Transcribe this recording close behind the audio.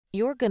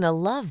You're gonna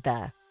love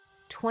the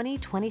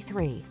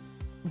 2023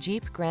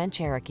 Jeep Grand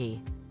Cherokee.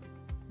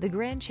 The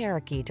Grand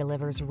Cherokee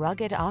delivers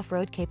rugged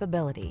off-road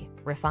capability,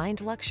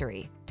 refined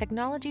luxury,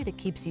 technology that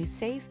keeps you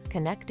safe,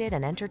 connected,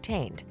 and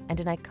entertained,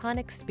 and an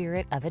iconic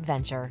spirit of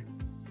adventure.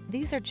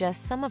 These are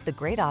just some of the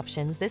great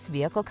options this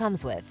vehicle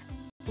comes with: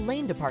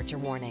 lane departure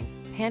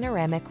warning,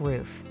 panoramic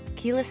roof,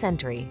 keyless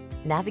entry,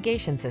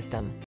 navigation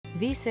system,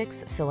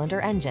 V6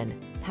 cylinder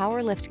engine,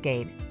 power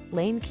liftgate,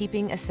 lane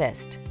keeping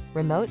assist,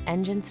 remote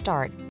engine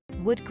start,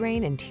 wood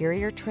grain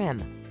interior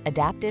trim,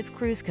 adaptive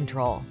cruise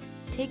control.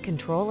 Take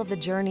control of the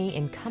journey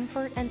in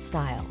comfort and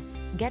style.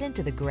 Get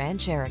into the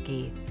Grand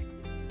Cherokee.